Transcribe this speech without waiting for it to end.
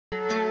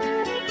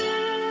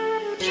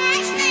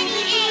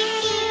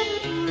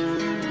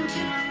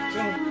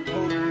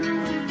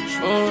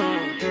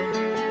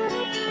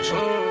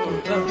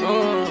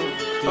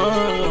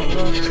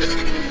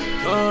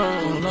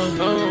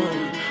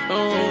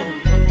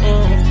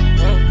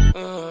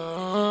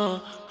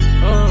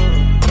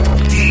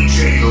DJ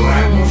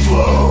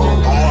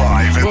LatinFlow,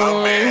 live in the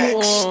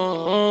mix.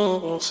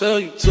 I'll tell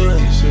you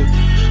twice,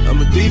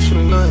 I'm a thief for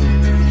the night.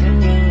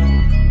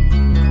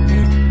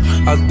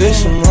 I did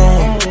some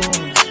wrong,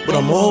 but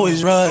I'm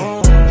always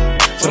right.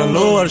 Said I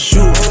know how to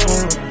shoot,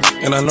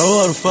 and I know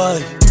how to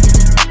fight.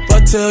 If I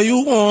tell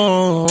you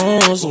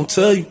once, I'll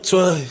tell you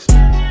twice.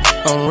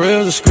 I'm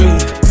real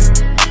discreet,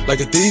 like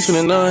a thief in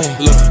the night.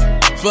 Look,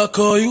 if I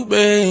call you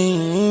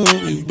babe,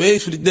 you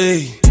babe for the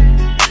day,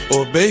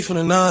 or babe for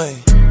the night.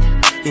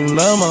 You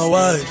not my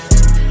wife.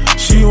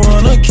 She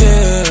wanna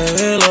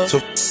kill her, so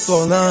f***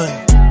 all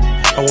night.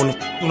 I wanna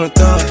f*** on the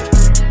thigh,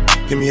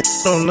 give me a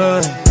on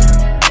nine.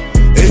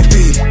 AP,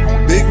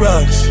 big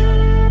rocks,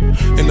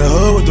 in the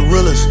hood with the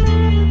realest.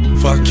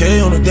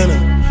 5K on the dinner,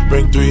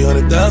 bring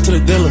 300 down to the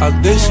dealer. I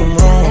did some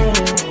wrong,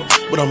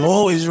 but I'm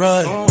always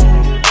right.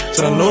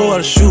 Said I know how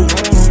to shoot,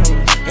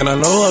 and I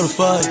know how to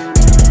fight.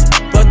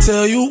 If I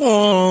tell you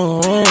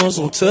once,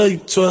 I'll tell you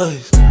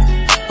twice.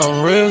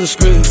 I'm real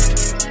discreet,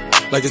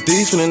 like a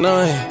thief in the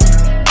night.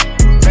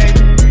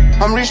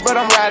 I'm rich, but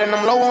I'm riding.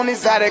 I'm low on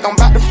exotic. I'm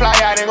about to fly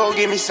out and go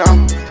get me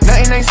some.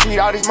 Nothing ain't sweet.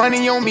 All this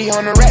money on me.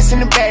 100 rats in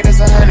the bag. That's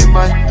 100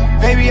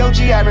 bun. Baby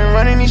OG, I been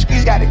running these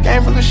streets. Got a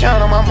game full of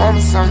shine on my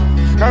mama's son.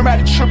 Learned about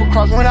the triple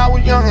cross when I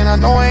was young, and I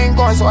know I ain't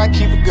going, so I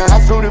keep a gun. I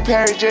flew to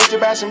Paris just to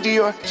buy some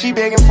Dior. She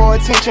begging for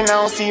attention. I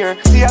don't see her.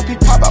 CIP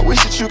pop. I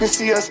wish that you can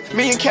see us.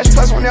 Million cash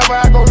plus whenever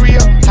I go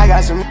real. I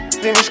got some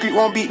in the street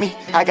won't beat me.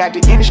 I got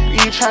the industry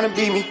trying to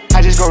beat me.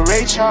 I just go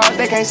Ray Charles.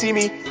 They can't see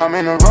me. I'm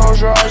in a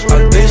Rolls Royce with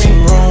a did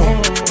some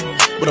wrong,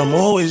 but I'm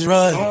always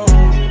right.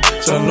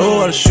 So I know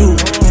how to shoot,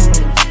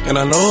 and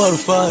I know how to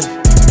fight.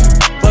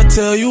 If I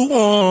tell you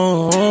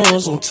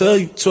once, I'll tell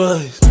you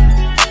twice.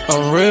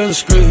 I'm real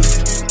discreet,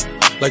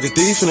 like a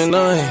thief in the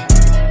night.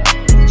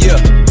 Yeah,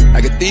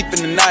 like a thief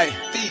in the night.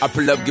 I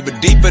pull up, give a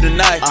deep for the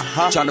night.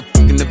 Tryna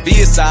fuck in the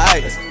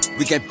VSI.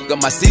 We can't fuck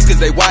up my seats cause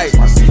they white.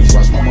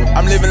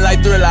 I'm living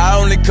like Thriller, I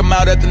only come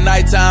out at the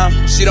nighttime.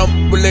 She don't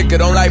fuck with liquor,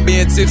 don't like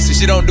being tipsy.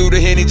 She don't do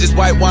the Henny, just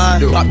white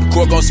wine. Pop the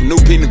cork on some new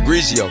Pinot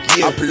Grigio.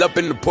 I pull up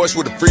in the Porsche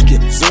with a freakin'.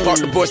 Park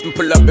the Porsche and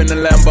pull up in the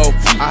Lambo.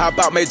 I hop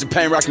out Major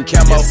Payne rockin'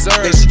 camo.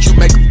 Then she cute,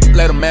 make a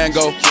let a man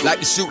go. Like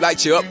to shoot,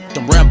 light you up,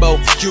 them Rambo.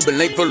 Cuban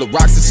link full of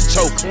rocks, it's a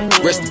choke.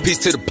 Rest in peace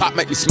to the pop,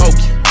 make me smoke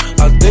you.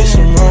 I did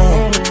some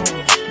wrong,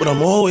 but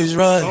I'm always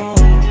right.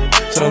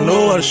 Said I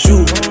know how to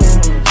shoot,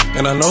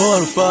 and I know how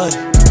to fight.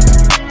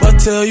 If I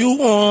tell you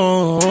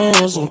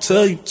once, I'll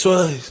tell you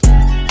twice.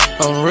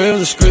 I'm real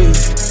discreet,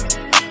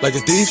 like a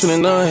thief in the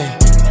night.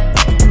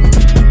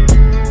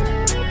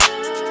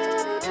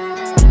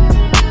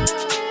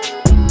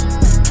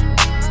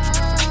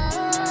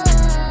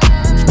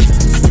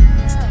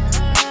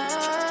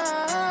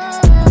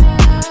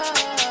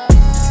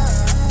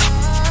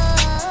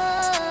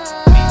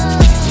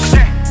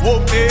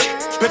 Whooped it,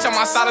 bitch, I'm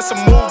outside of some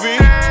movie.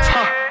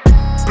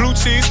 Blue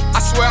cheese,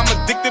 I swear I'm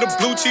addicted to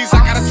blue cheese.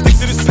 I gotta stick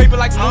to this paper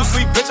like blue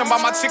sleep. Bitch, I'm by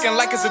my chicken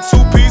like it's a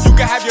two-piece. You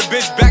can have your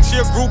bitch back, she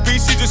a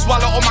groupie. She just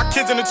swallow all my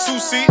kids in a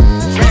two-seat.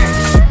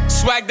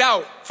 Swagged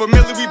out,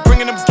 familiar, we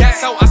bringing them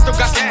gas out. I still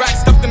got some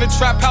racks stuffed in the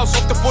trap house.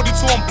 Off the 42,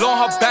 I'm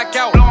blowing her back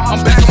out.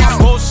 I'm back on my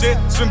bullshit,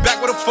 spin back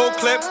with a full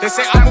clip. They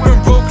say I'm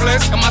moving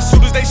ruthless, and my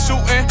shooters, they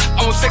shooting.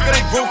 I won't take her,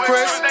 they roof,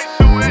 Chris.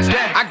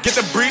 I get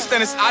the breeze,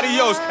 then it's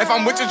adios. If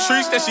I'm with your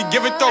trees, then she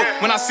give it though.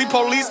 When I see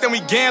police, then we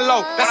gang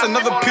low. That's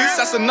another piece,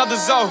 that's another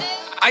zone.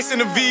 Ice in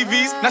the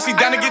VVs, now she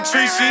down to get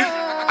treachy.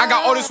 I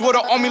got all this water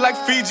on me like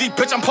Fiji.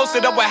 Bitch, I'm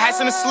posted up with hats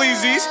and the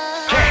sleazies.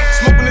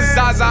 Smoking the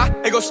Zaza,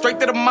 it go straight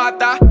to the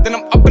Mata. Then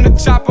I'm up in the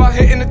chopper,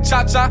 hitting the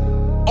cha-cha.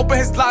 Open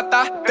his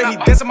lata, then he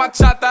dancing my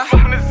chata.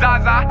 Smoking the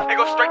Zaza, it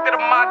go straight to the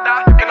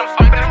Mata. Then I'm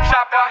up in the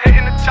chopper,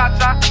 hitting the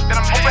cha-cha. Then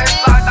I'm open his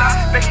lata,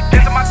 then he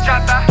dancing my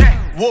chata.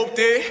 Whooped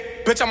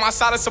it, bitch, I'm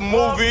outside of some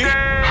movie.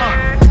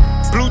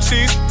 Blue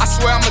cheese, I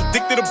swear I'm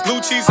addicted to blue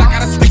cheese. I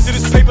gotta stick to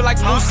this paper like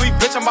blue sleep.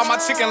 Bitch, I'm by my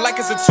chicken like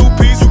it's a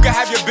two-piece. You can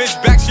have your bitch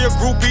back, she a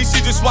groupie.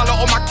 She just swallow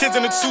all my kids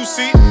in a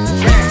two-seat.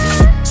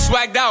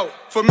 Swagged out,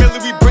 familiar,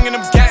 we bringing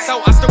them gas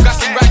out. I still got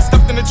some racks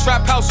stuffed in the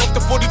trap house. Off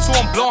the 42,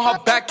 I'm blowing her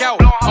back out.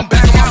 I'm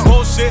back on my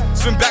bullshit,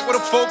 spin back with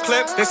a full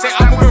clip. They say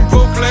I'm moving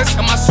ruthless,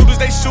 and my shooters,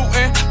 they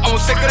shooting. I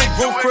won't take her, they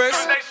roof, Chris.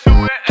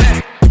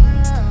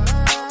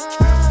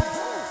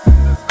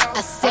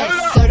 I said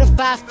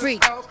certified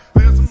freak,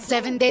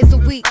 7 days a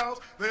week.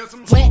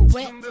 Wet,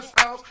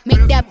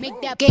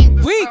 make that game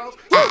weak.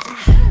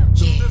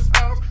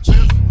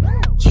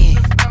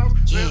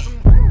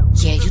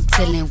 Yeah, you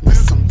dealing with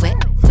some wet.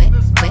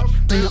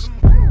 Bring up,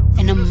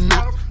 and I'm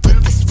out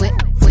with this wet.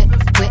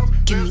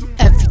 Give me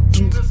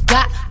everything you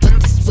got with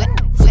this wet.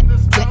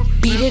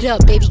 Beat it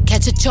up, baby,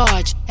 catch a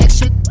charge.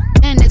 Extra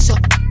and extra.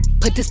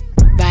 Put this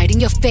right in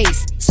your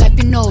face. Swipe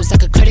your nose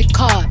like a credit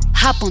card.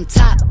 Hop on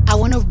top, I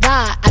wanna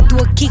ride. I do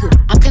a giggle,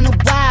 I'm kinda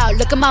wild.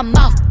 Look at my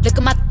mouth, look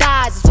at my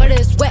thighs. It's wet,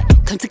 it's wet,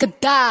 come take a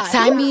dive.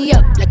 Tie me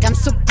up like I'm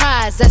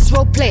surprised, that's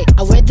roleplay.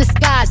 I wear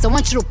disguise, I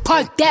want you to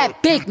park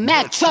that Big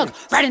Mac truck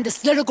right in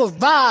this little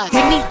garage.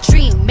 Make me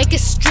dream, make it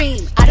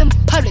stream. I don't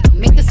public,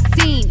 make a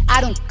scene.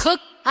 I don't cook,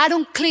 I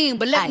don't clean,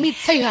 but let me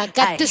tell you, I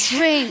got this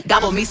ring.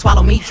 Gobble me,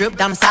 swallow me, drip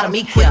down inside of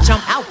me. Quick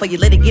jump out for you,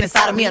 let it get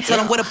inside of me. I tell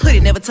them where to put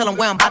it, never tell them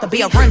where I'm about to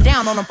be. I run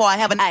down on them before I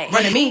have a night.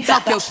 Running me,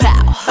 talk your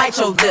pal, bite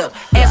your lip.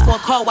 Ask for a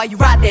call while you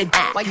ride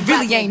that. While you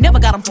really ain't never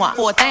got him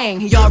for a thing.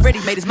 He already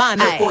made his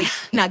mind up for you.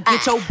 Now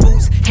get your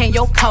boots, hang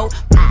your coat.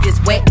 It's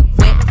wet,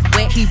 wet,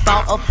 wet. He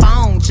bought a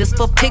phone just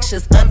for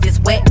pictures of this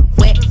wet,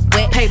 wet,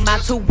 wet. Pay my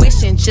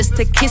tuition just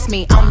to kiss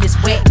me on this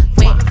wet,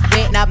 wet,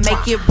 wet. Now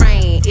make it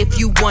rain if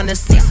you wanna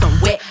see some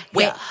wet,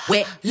 wet,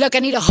 wet. Look, I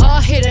need a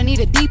hard hit, I need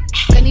a deep,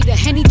 I need a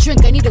Henny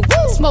drink, I need a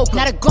woo smoke,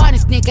 not a garden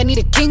snake, I need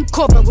a king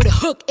cobra with a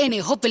hook in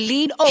it, hope it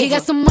lean over. He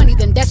got some money,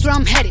 then that's where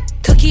I'm headed.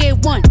 Cookie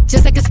A1,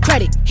 just like his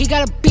credit. He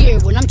got a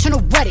beard, well I'm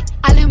tryna wet it.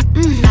 I let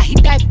him, now he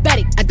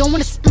diabetic. I don't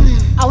wanna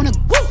I wanna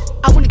woo,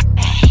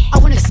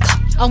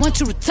 I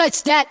want you to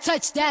touch that.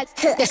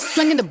 That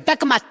swing in the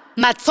back of my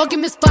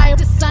talking misfire.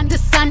 The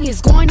sun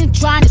is going and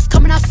drying. It's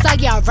coming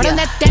outside. Yeah, I run on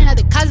that thing. Now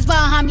the cuz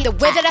behind me. The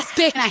way that I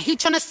spit, and I heat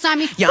tryna sign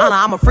me. Your Honor,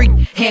 I'm a freak.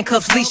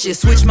 Handcuffs, leashes.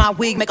 Switch my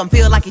wig, make him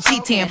feel like he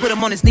cheating. Put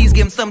him on his knees,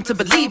 give him something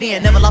to believe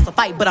in. Never lost a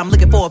fight, but I'm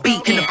looking for a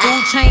beat. In the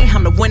food chain,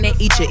 I'm the one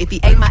that eat you. If he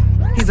ate my,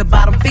 he's a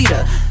bottom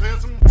feeder.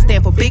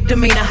 Stand for big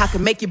demeanor, I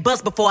can make you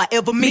bust before I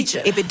ever meet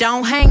you. If it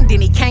don't hang, then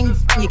he can't.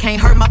 You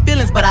can't hurt my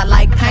feelings, but I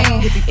like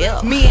pain. If he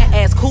ill, me and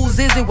ask who's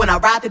is it when I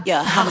ride the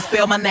I'ma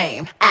spell my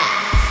name.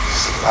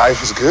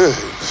 Life is good.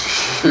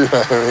 You know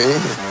what I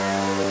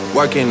mean?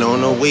 Working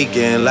on the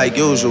weekend like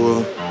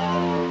usual.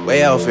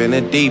 Way off in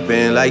the deep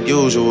end like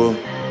usual.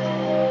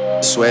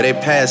 Swear they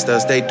passed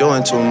us, they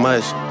doing too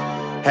much.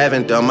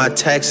 Haven't done my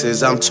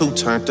taxes, I'm too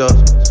turned up.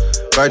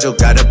 Virgil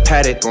got a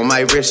paddock on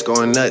my wrist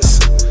going nuts.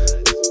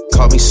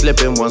 Caught me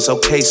slipping once,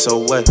 okay, so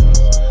what?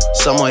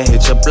 Someone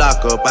hit your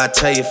block up, I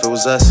tell you if it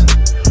was us.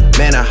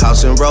 Man, a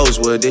house in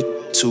Rosewood,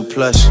 it too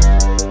plush.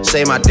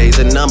 Say my day's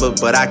a number,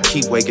 but I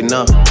keep waking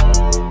up.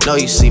 Know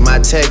you see my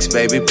text,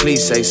 baby,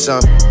 please say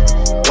something.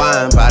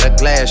 Wine by the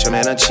glass, your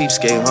man a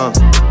cheapskate, huh?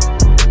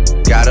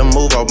 Gotta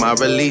move on my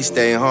release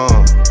day, huh?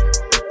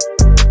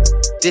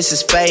 This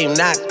is fame,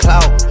 not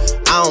clout.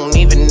 I don't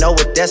even know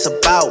what that's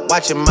about.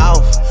 Watch your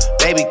mouth.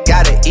 Baby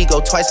got an ego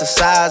twice the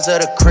size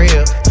of the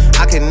crib.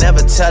 I can never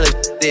tell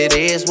it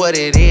is what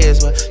it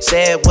is. But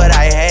said what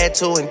I had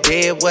to and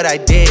did what I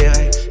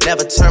did.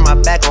 Never turn my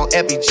back on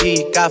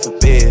FBG, God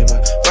forbid.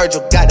 But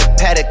Virgil got the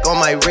paddock on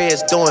my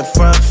wrist, doing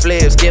front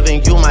flips.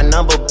 Giving you my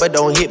number, but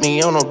don't hit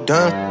me on no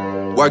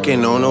done.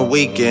 Working on the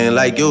weekend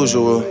like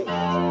usual.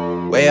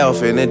 Way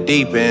off in the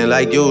deep end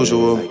like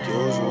usual.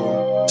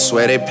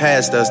 Swear they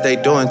passed us, they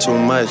doing too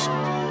much.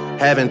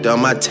 Haven't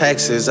done my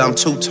taxes, I'm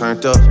too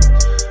turned up.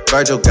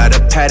 Virgil got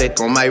a paddock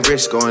on my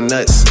wrist going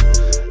nuts.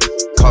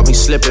 Caught me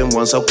slipping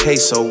once, okay,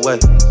 so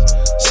what?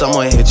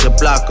 Someone hit your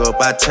block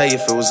up, I tell you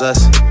if it was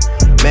us.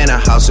 Man, a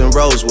house in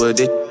Rosewood,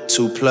 it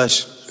too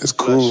plush. It's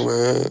cool,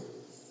 man.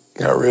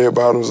 Got red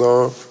bottoms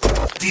on.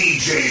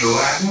 DJ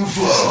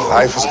LatinFlow.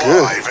 Life is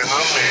good. Live in the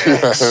You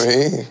know mix. what I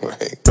mean?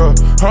 Like,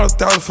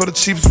 100,000 for the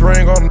cheapest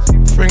ring on the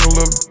finger,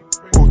 look.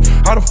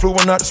 Ooh, I done flew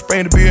one out to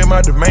Spain to be in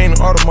my domain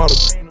automata.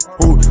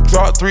 Ooh,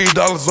 dropped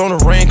 $3 on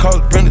the ring, cause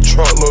it been the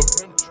truck, look.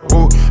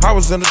 Ooh, I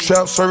was in the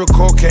trap, serving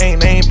cocaine,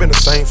 they ain't been the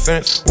same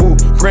since. Ooh,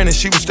 granted,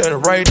 she was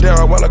standing right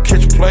there while I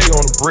catch play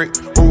on the brick.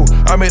 Ooh,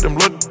 I made them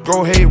look,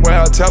 go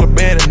haywire,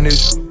 Taliban in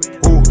this.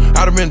 Ooh,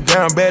 I done been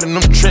down bad in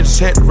them trenches,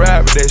 had to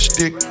ride with that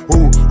stick.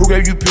 Ooh, who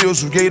gave you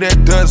pills, who gave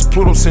that dust,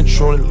 Pluto sent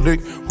you on the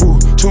lick. Ooh,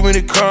 too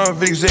many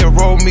convicts, they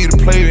enrolled me to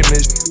play in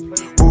this.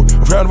 Ooh,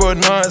 round about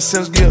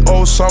nonsense, get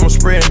old summer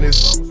spreading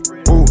this.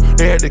 Ooh,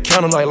 they had the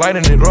counter like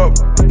lighting it up.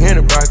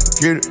 Anybody can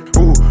get it.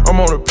 Ooh, I'm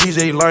on a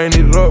PJ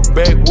lighting it up.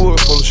 Backwood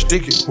full of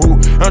sticky. Ooh,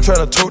 I'm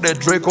trying to tote that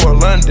Draco or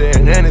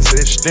London and it's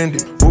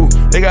extended. Ooh,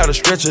 they got a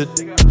stretcher.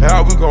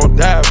 How we gon'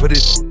 die for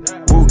this?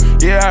 Ooh,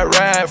 yeah, I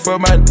ride for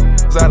my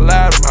I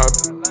lied to my.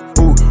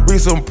 Ooh, we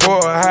some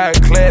poor high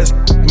class,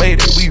 made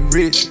it, we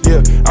rich.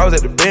 Yeah, I was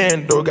at the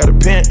band though, got a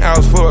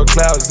penthouse for a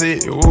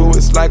closet. Ooh,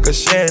 it's like a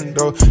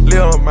shando,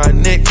 live on my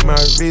neck, my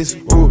wrist.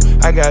 Ooh,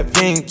 I got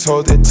pink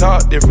toes that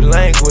talk different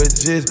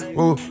languages.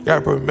 Ooh,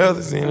 got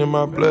promethazine in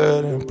my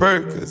blood and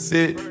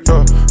Percocet.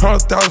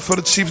 100,000 for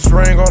the cheapest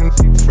ring on the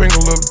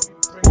finger, look.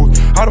 Ooh,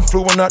 I done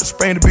flew one out to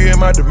Spain to be in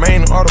my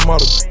domain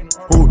automata.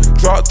 Ooh,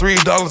 dropped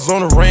 $3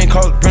 on the ring,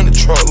 cause it been the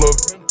truck, look.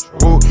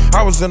 Ooh,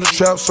 I was in the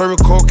trap,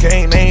 serving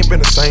cocaine, they ain't been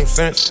the same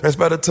since. That's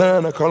by the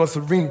time I call her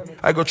Serena.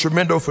 I go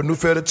tremendo for new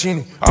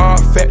fettuccine. All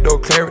fat though,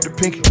 claret the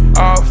pinky.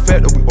 All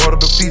fat though, we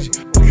order the Fiji.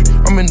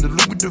 I'm in the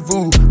loop with the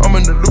voodoo, I'm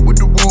in the loop with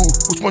the woo.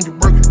 Which one you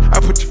working? I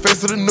put your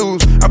face to the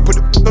news, I put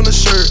the on the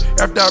shirt.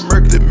 After I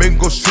murked it, make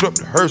him go shoot up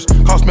the hearse.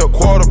 Cost me a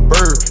 $2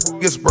 bird.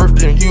 It's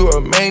birthday and you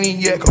a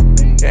maniac,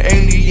 an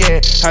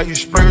alien. How you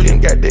splurging?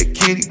 Got that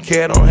kitty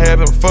cat, I'm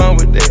having fun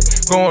with that.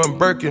 Going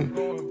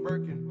Birkin.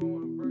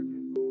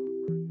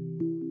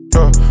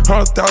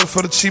 100,000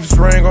 for the cheapest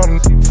ring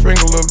on the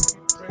finger, look.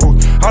 Ooh,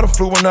 I done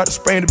flew one out to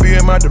Spain to be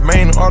in my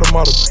domain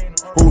automata.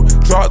 Ooh,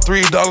 dropped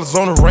 $3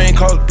 on the ring,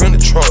 cause it been the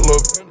truck,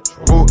 look.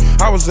 Ooh,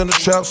 I was in the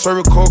trap,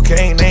 serving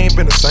cocaine, they ain't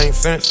been the same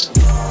since.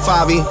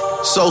 Favi,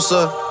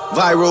 Sosa,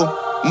 viral,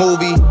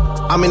 movie.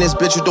 I'm in this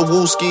bitch with the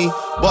wooski.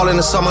 Ball in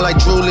the summer like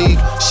Drew League.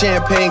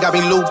 Champagne got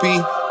me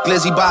loopy.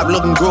 Glizzy Bob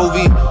looking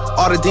groovy.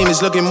 All the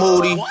demons looking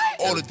moody.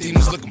 All the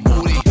demons looking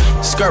moody.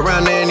 Skirt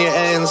round there in your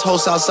ends.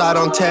 Host outside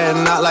on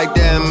 10. Not like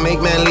them.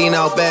 Make man lean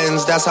out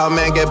bends. That's how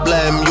man get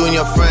blem. You and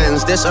your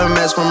friends. This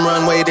Hermes from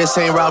Runway. This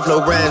ain't Ralph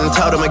Lauren.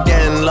 Tell them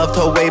again. Loved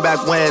her way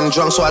back when.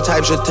 Drunk so I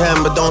type shit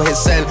 10. But don't hit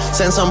send.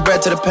 Send some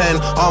bread to the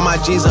pen. All my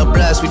G's are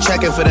blessed. We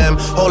checking for them.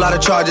 Whole lot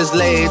of charges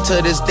laid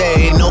to this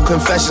day. No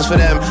confessions for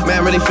them.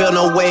 Man really feel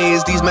no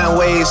ways. These man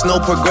ways. No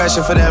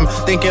progression for them.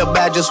 Think you're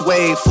bad, just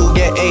wait. Food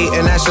get 8.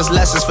 And that's just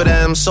lessons for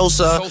them.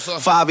 Sosa,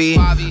 Favi.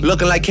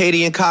 Looking like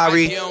Katie and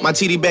Kyrie. My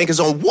TD bank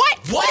is on what?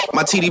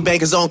 My TD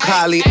bank is on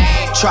Kylie.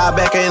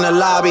 Tribeca in the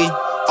lobby.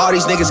 All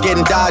these niggas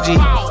getting dodgy.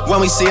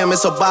 When we see them,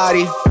 it's a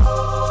body.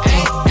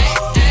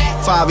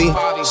 Favi,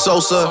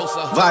 Sosa,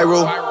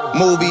 viral,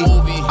 movie.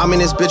 I'm in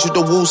this bitch with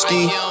the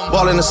wooski.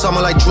 Ball in the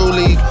summer like Drew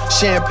League.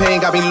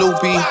 Champagne got me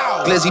loopy.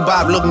 Glizzy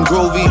Bob looking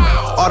groovy.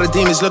 All the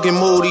demons looking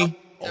moody.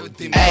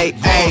 Hey,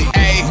 hey,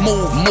 hey,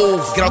 move,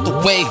 get out the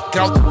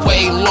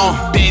way, long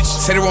bitch.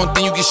 Say the wrong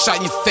thing, you get shot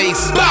in your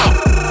face. Bow,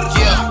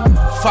 yeah,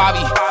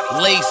 Favi,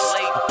 lace,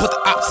 put the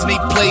ops in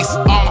their place.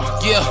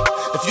 Yeah,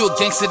 if you a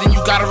gangster, then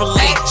you gotta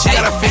relate. She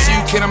got a face, so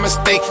you can't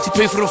mistake. She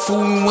paid for the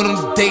food and went on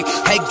the date.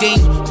 Had game,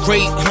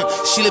 great.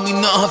 She let me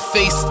nut on her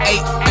face. Ay,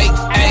 ay,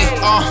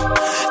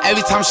 ay.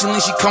 Every time she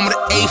lean, she come with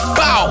an A.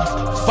 Foul,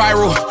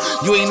 viral.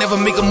 You ain't never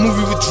make a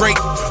movie with Drake.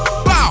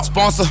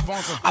 Sponsor,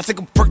 I take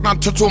a perk, now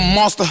turn to a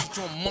monster.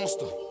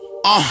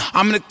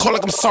 I'm in the call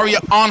like I'm sorry,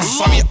 your honor.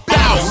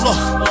 Bow, look,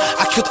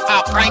 I killed the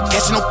op, I ain't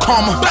catching no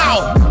karma.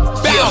 Bow,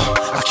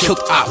 yeah, I killed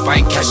the op, I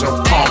ain't catching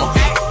no karma.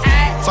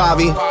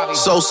 Favi,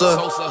 Sosa,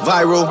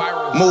 viral,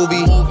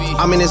 movie.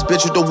 I'm in this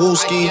bitch with the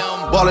wooski.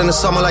 Ball in the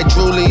summer like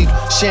Drew League.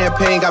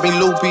 Champagne got me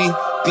loopy.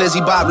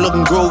 Glizzy Bob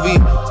looking groovy.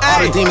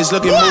 All the demons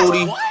looking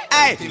moody.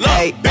 Hey, look,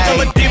 bitch,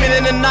 I'm a demon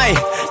in the night,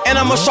 and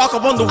I'm a shark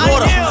up on the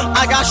water.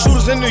 I got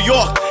shooters in New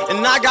York,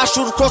 and I got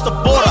shooters across the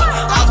border.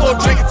 I go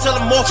drink and tell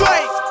them more.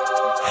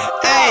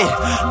 Hey,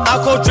 I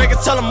go drink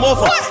and tell them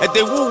over. If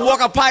they woo walk,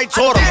 I probably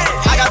taught them.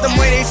 I got them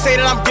way they say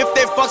that I'm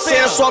gifted. Fuck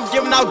Santa, so I'm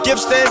giving out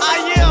gifts then.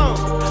 I am.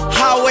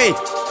 Highway,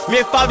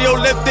 me and Fabio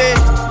lifted.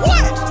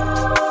 What?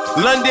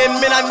 London,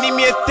 man, I need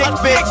me a thick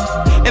bitch.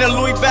 In a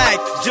Louis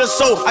bag, just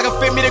so I can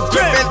fit me the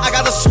grippin'. I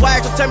got the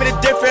swag, so tell me the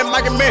different.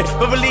 Mike and Mary,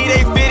 but believe they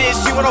fit it.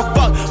 She wanna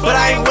fuck, but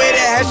I ain't with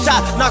it.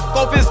 Headshot, knock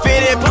off his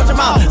fitted. Punch him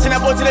out, send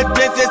that boy to the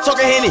dentist.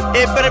 Talking Henny,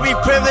 it better be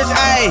privileged.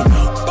 Ayy,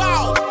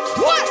 bow,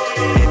 what?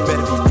 It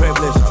better be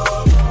privileged.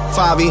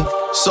 Favi,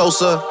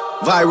 Sosa,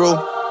 viral,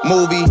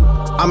 movie.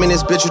 I'm in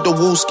this bitch with the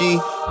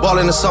wooski. Ball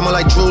in the summer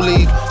like Drew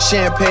League.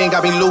 Champagne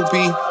got me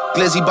loopy.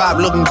 Glizzy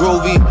Bob looking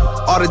groovy.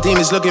 All the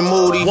demons looking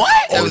moody. What?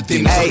 All the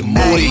demons looking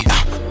moody.